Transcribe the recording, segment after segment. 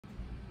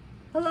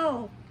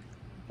Hello,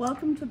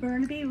 welcome to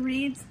Burnaby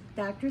Reads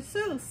Dr.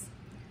 Seuss.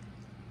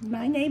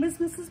 My name is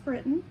Mrs.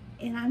 Britton,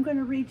 and I'm going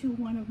to read you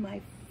one of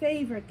my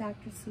favorite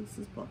Dr.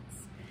 Seuss's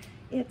books.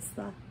 It's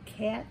The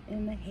Cat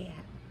in the Hat.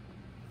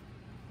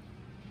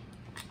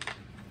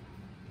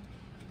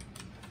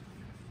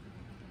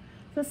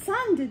 The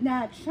sun did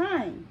not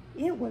shine.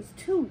 It was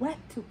too wet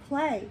to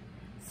play,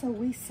 so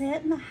we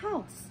sat in the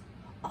house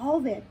all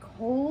that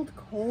cold,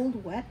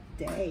 cold, wet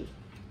day.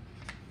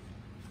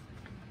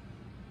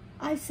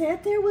 I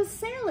sat there with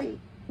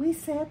Sally. We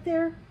sat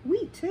there,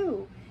 we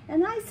two,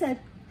 and I said,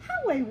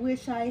 how I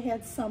wish I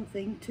had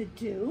something to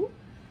do.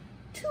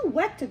 Too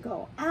wet to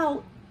go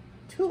out,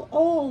 too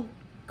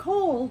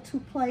cold to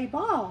play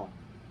ball.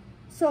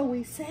 So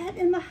we sat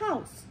in the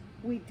house.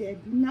 We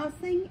did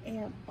nothing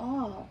at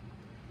all.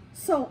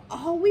 So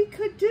all we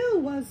could do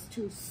was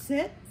to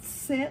sit,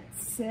 sit,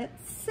 sit,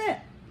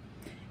 sit.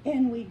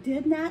 And we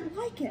did not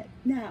like it,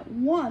 not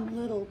one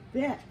little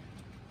bit.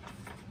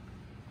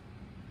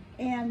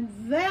 And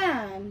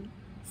then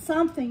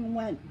something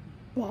went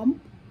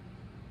bump.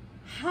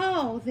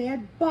 How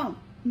that bump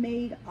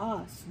made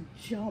us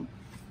jump.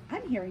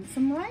 I'm hearing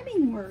some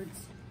rhyming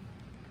words.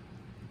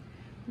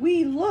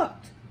 We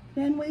looked,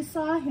 then we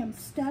saw him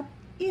step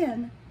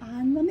in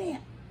on the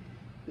mat.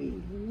 We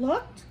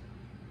looked,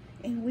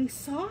 and we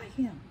saw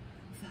him,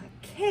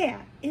 the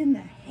cat in the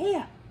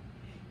hat.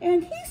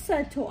 And he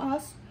said to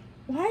us,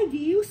 why do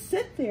you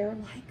sit there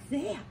like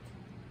that?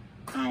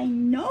 I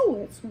know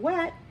it's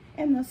wet,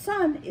 and the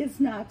sun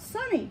is not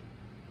sunny,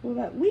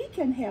 but we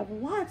can have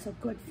lots of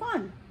good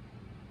fun.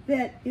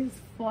 That is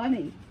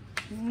funny.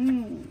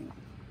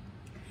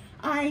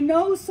 I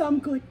know some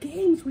good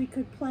games we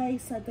could play,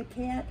 said the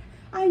cat.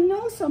 I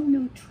know some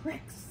new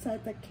tricks,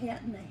 said the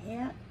cat in the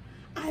hat.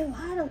 A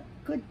lot of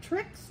good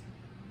tricks.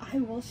 I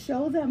will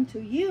show them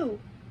to you.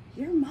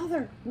 Your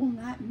mother will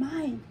not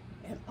mind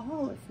at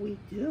all if we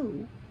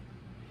do.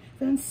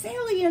 Then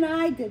Sally and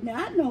I did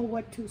not know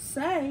what to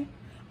say.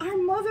 Our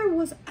mother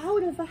was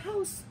out of the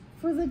house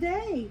for the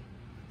day.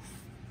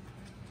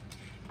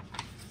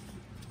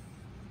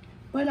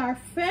 But our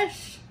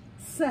fish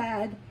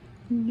said,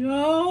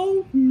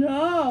 no,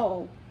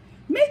 no.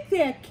 Make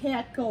that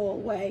cat go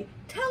away.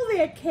 Tell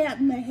that cat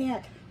in the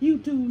hat you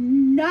do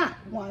not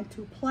want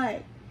to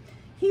play.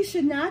 He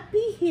should not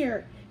be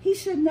here. He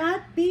should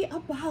not be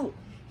about.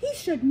 He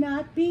should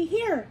not be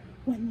here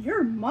when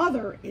your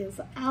mother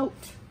is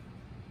out.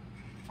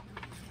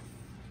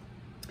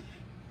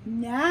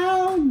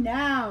 Now,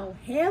 now,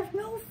 have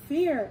no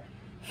fear.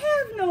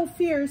 Have no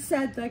fear,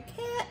 said the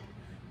cat.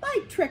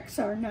 My tricks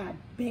are not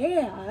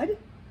bad,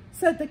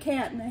 said the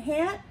cat in the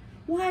hat.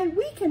 Why,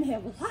 we can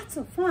have lots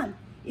of fun,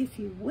 if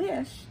you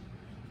wish,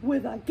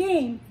 with a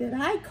game that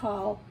I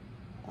call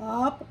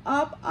Up,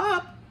 Up,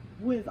 Up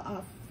with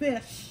a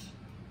Fish.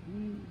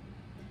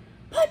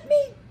 Put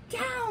me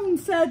down,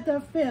 said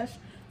the fish.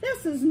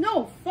 This is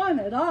no fun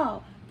at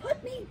all.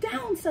 Put me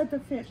down, said the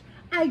fish.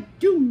 I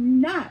do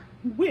not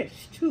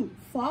wish to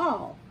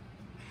fall.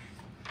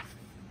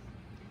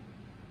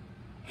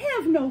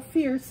 Have no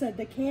fear, said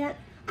the cat.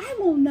 I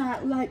will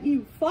not let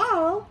you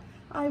fall.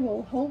 I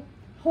will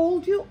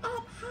hold you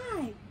up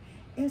high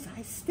as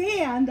I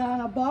stand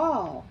on a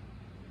ball,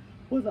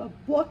 with a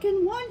book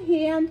in one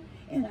hand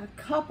and a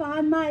cup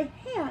on my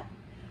hat.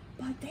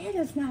 But that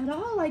is not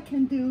all I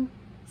can do,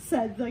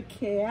 said the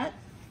cat.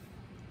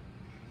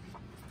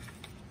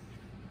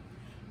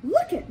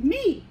 Look at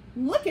me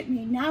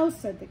now,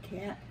 said the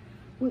cat.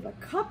 With a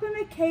cup and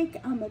a cake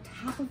on the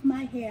top of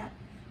my hat,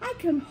 I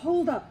can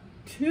hold up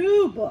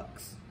 2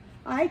 books.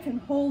 I can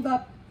hold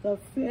up the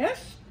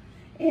fish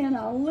and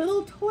a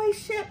little toy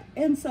ship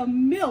and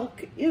some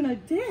milk in a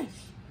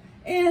dish.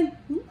 And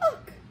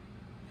look,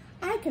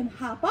 I can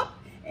hop up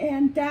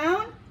and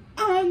down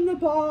on the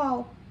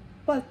ball.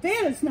 But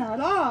that is not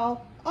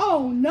all.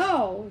 Oh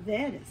no,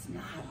 that is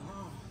not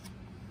all.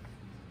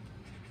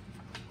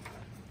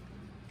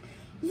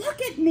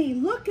 Look at me,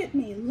 look at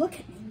me, look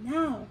at me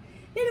now.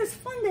 It is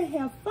fun to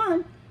have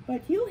fun,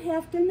 but you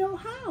have to know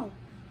how.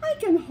 I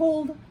can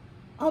hold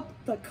up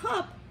the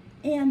cup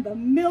and the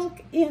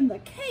milk and the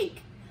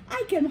cake.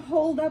 I can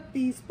hold up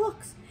these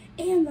books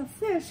and the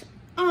fish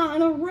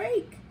on a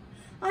rake.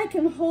 I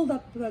can hold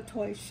up the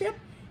toy ship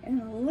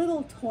and a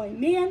little toy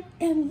man,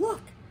 and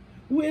look,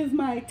 with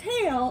my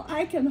tail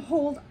I can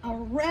hold a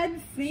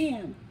red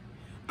fan.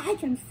 I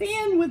can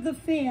fan with the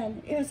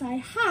fan as I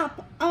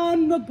hop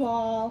on the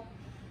ball.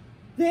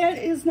 That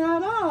is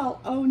not all.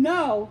 Oh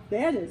no,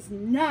 that is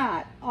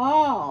not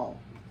all.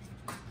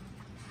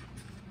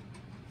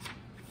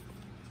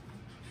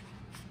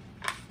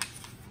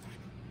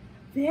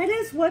 That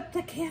is what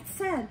the cat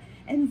said,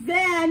 and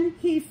then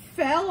he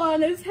fell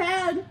on his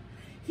head.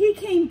 He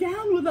came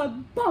down with a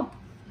bump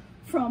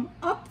from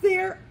up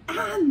there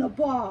on the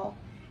ball.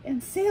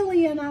 And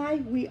Sally and I,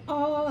 we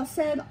all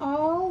said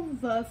all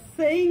the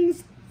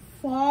things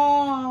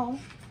fall.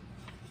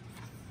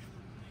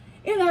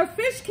 And our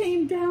fish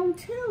came down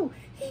too.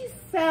 He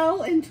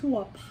fell into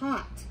a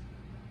pot.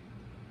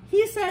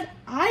 He said,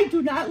 I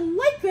do not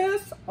like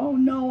this. Oh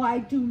no, I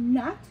do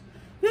not.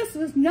 This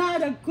is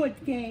not a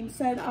good game,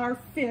 said our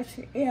fish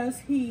as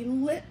he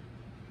lit.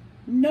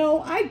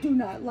 No, I do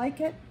not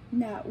like it,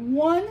 not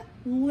one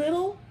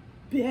little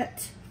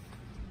bit.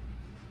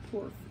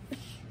 Poor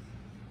fish.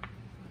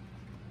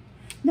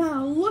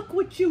 Now look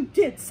what you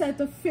did, said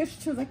the fish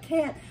to the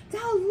cat.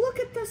 Now look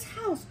at this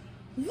house.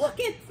 Look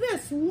at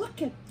this,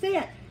 look at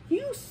that.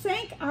 You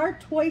sank our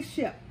toy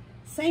ship,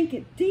 sank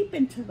it deep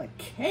into the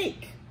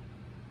cake.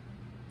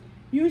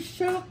 You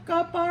shook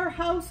up our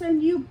house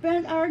and you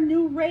bent our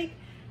new rake.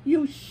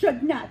 You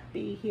should not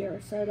be here,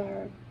 said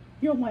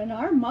when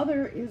our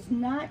mother is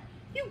not.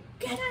 You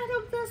get out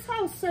of this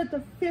house, said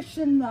the fish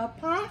in the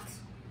pot.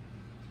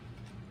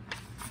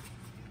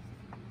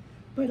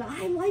 But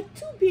I like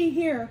to be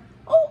here.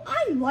 Oh,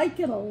 I like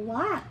it a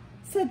lot,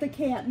 said the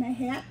cat in the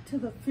hat to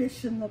the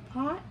fish in the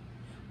pot.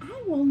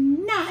 I will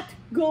not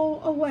go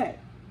away.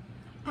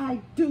 I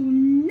do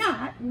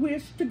not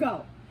wish to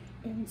go.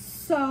 And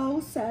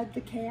so, said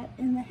the cat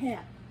in the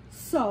hat,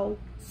 so.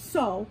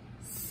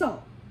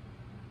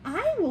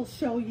 I will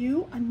show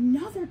you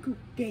another good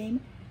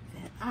game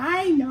that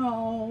I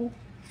know.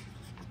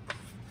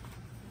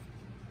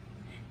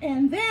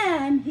 And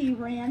then he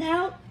ran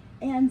out,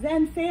 and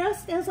then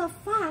fast as a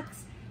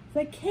fox,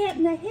 the cat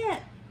in the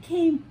hat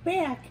came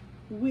back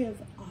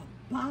with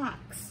a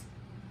box.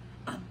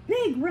 A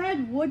big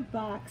red wood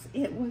box.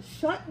 It was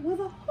shut with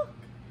a hook.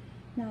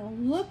 Now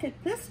look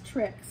at this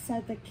trick,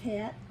 said the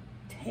cat.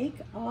 Take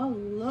a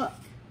look.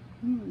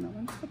 No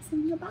one puts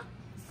in the box.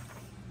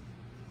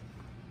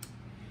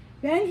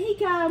 Then he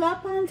got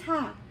up on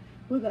top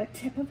with a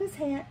tip of his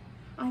hat.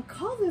 I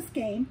call this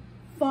game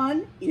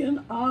Fun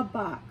in a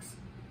Box,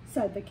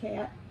 said the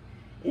cat.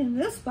 In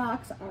this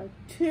box are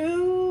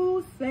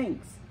two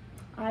things.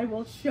 I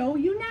will show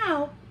you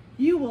now.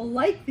 You will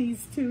like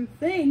these two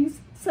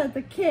things, said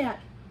the cat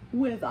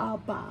with a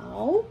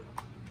bow.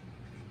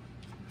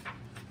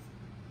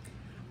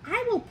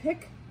 I will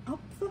pick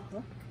up the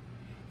hook.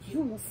 You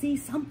will see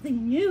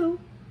something new.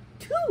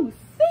 Two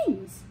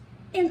things,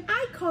 and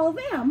I call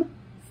them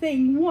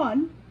Thing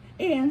 1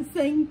 and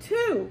Thing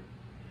 2.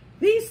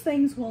 These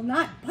things will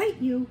not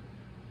bite you.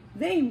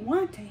 They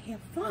want to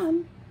have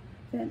fun.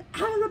 Then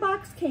out of the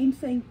box came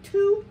Thing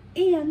 2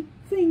 and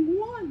Thing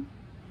 1.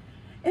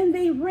 And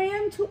they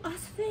ran to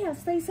us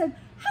fast. They said,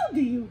 how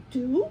do you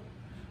do?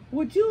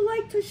 Would you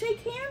like to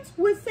shake hands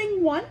with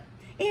Thing 1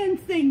 and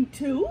Thing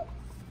 2? Oh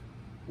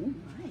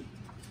my.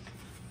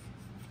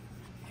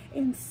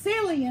 And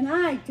Sally and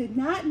I did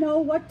not know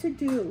what to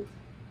do.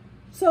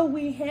 So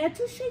we had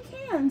to shake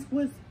hands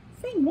with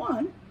Thing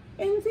 1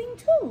 and Thing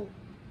 2.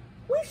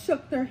 We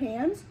shook their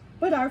hands,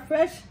 but our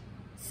fish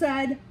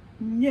said,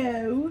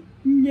 no.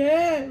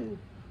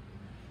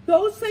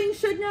 Those things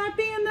should not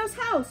be in this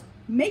house.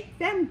 Make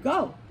them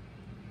go.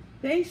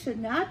 They should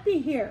not be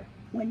here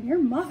when your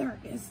mother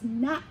is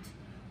not.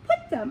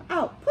 Put them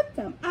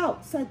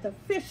out, said the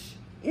fish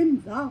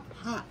in the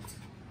pot.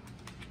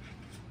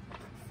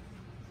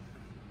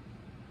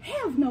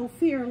 Have no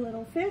fear,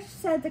 little fish,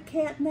 said the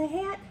cat in the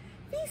hat.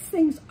 These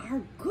things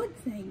are good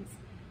things.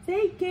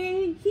 He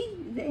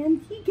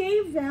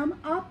gave them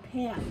a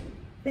pat.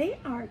 They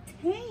are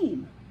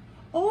tame.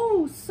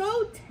 Oh,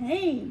 so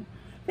tame.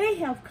 They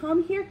have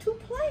come here to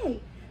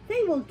play.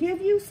 They will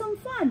give you some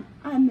fun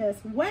on this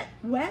wet,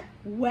 wet,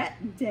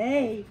 wet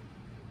day.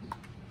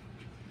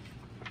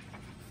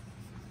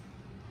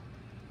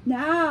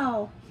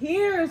 Now,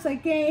 here's a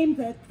game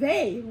that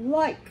they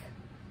like,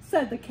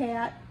 said the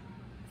cat.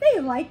 They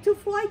like to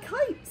fly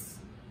kites,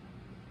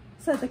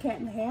 said the cat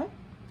in the hat.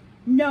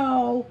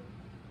 No,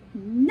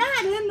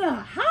 not in the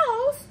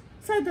house,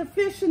 said the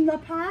fish in the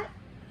pot.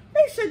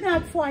 They should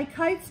not fly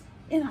kites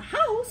in a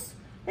house.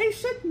 They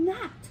should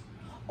not.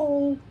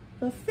 Oh,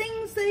 the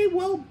things they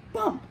will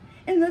bump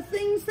and the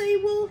things they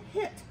will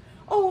hit.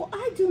 Oh,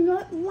 I do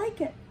not like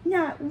it,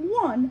 not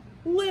one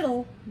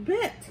little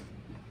bit.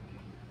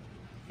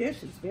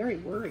 Fish is very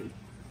worried.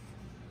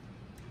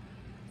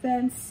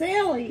 Then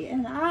Sally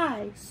and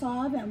I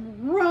saw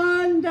them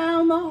run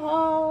down the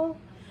hall.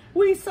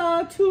 We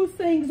saw two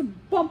things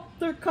bump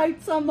their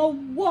kites on the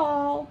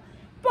wall.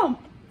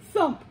 Bump,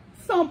 thump,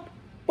 thump,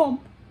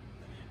 bump.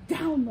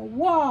 Down the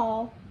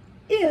wall,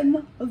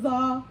 in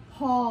the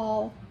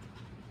hall.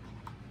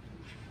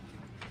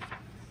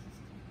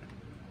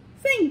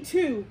 Thing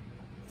 2,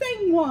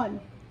 Thing 1.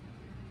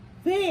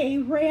 They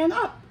ran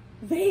up,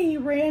 they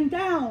ran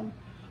down.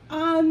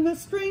 On the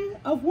string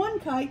of one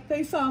kite,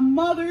 they saw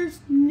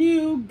Mother's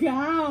new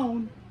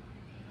gown.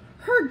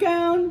 Her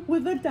gown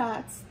with the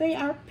dots, they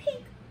are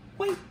pink,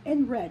 white,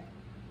 and red.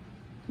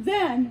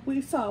 Then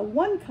we saw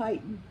one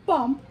kite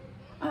bump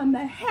on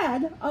the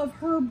head of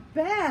her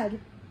bed.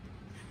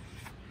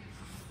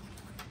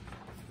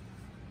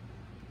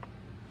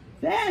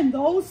 Then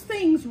those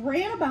things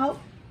ran about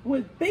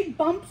with big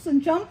bumps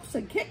and jumps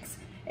and kicks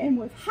and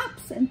with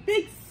hops and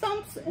big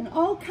thumps and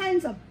all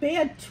kinds of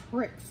bad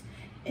tricks.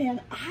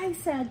 And I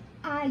said,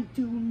 I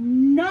do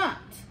not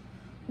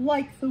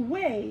like the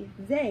way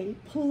they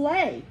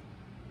play.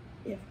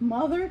 If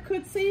Mother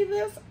could see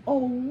this,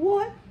 oh,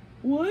 what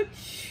would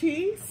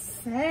she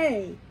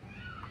say?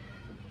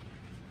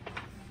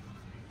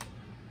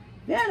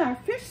 Then our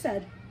fish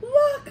said,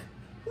 "Look,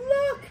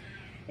 look!"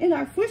 And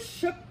our fish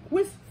shook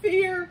with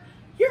fear.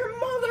 "Your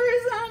mother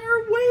is on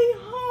her way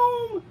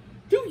home.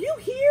 Do you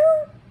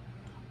hear?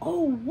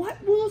 Oh,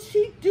 what will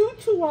she do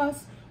to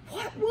us?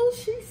 What will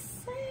she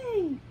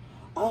say?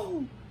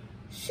 Oh,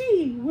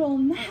 she will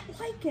not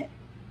like it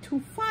to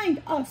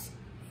find us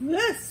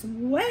this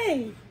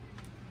way."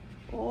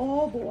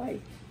 Oh boy.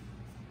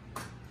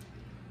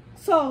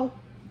 "So,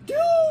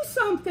 do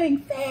something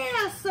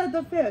fast," said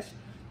the fish.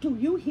 "Do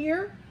you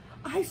hear?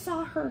 I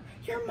saw her.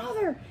 Your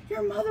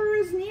mother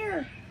is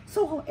near.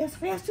 So as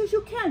fast as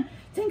you can,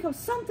 think of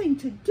something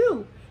to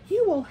do.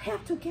 You will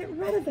have to get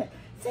rid of it.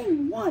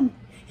 Thing 1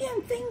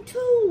 and thing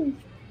 2.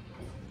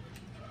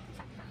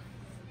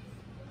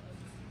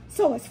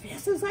 So as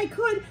fast as I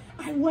could,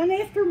 I went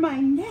after my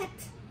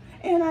net.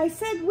 And I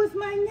said, with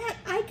my net,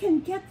 I can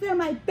get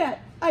them, I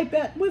bet.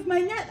 With my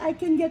net, I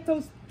can get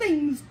those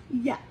things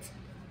yet.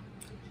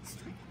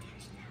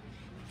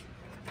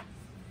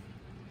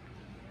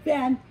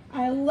 Then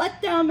I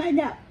let down my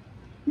net.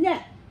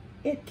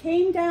 It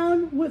came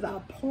down with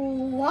a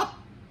plop,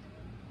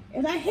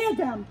 and I had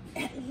them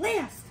at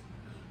last.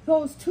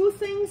 Those 2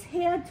 things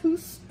had to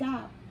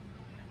stop.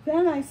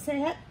 Then I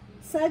said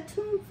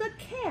to the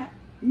cat,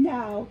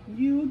 "Now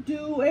you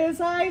do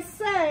as I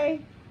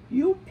say.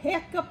 You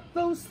pack up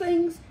those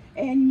things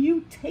and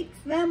you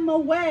take them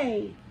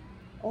away."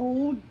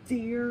 "Oh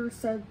dear,"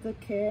 said the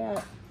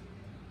cat,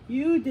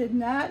 "you did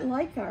not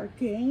like our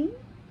game?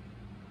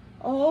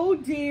 Oh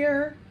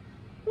dear,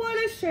 what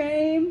a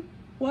shame,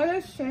 what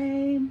a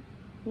shame,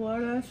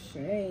 what a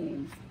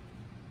shame."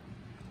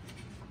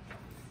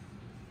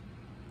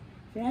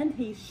 Then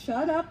he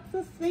shut up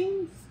the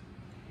things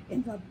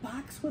in the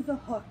box with a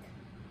hook,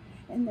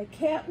 and the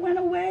cat went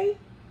away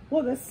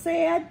with a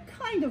sad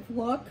kind of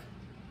look.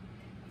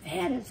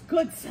 "That is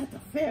good," said the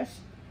fish.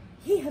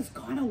 "He has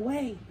gone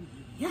away,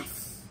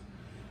 yes.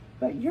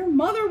 But your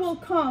mother will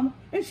come,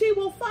 and she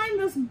will find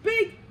this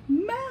big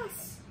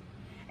mess.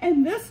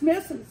 And this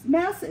mess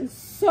is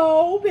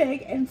so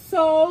big and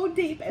so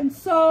deep and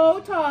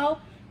so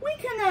tall, we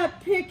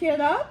cannot pick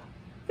it up.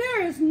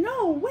 There is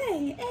no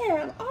way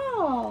at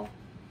all."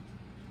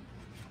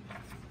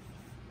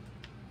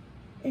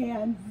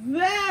 And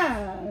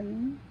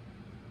then,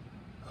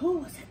 who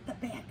was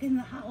back in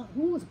the house?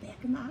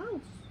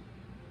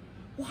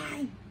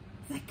 Why,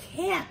 the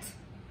cat.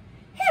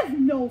 "Have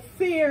no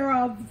fear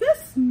of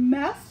this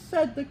mess,"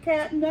 said the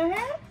Cat in the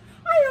Hat.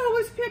 "I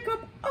always pick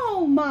up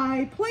all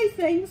my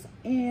playthings,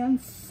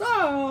 and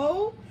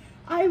so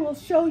I will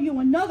show you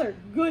another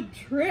good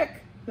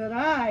trick that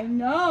I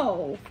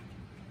know."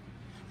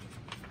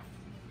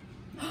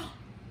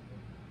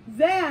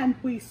 Then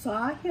we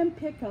saw him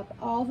pick up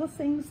all the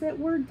things that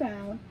were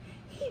down.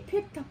 He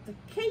picked up the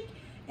cake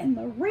and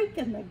the rake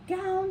and the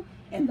gown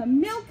and the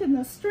milk and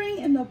the string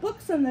and the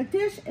books and the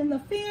dish and the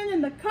fan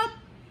and the cup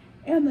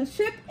and the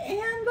ship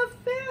and the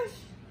fish.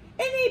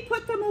 And he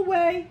put them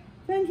away.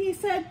 Then he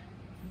said,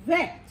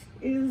 "That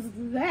is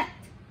that."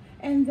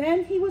 And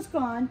then he was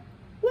gone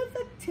with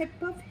the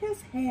tip of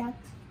his hat.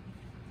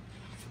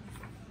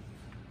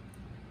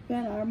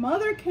 Then our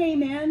mother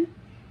came in,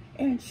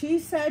 and she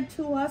said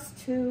to us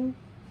two,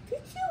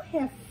 "Did you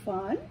have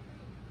fun?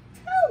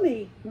 Tell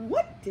me,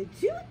 what did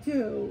you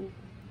do?"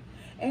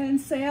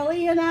 And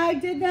Sally and I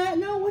did not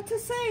know what to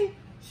say.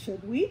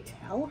 Should we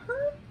tell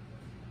her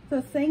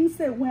the things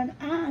that went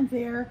on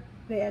there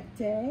that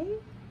day?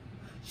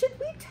 Should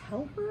we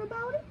tell her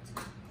about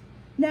it?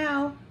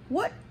 Now,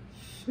 what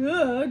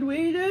should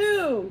we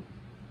do?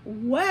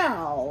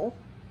 Well,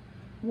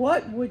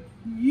 what would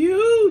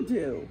you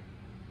do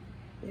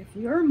if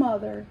your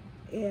mother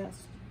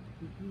asked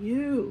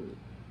you?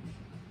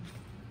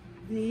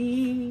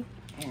 The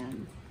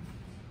end.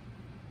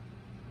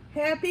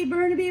 Happy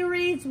Burnaby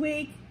Reads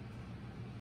Week.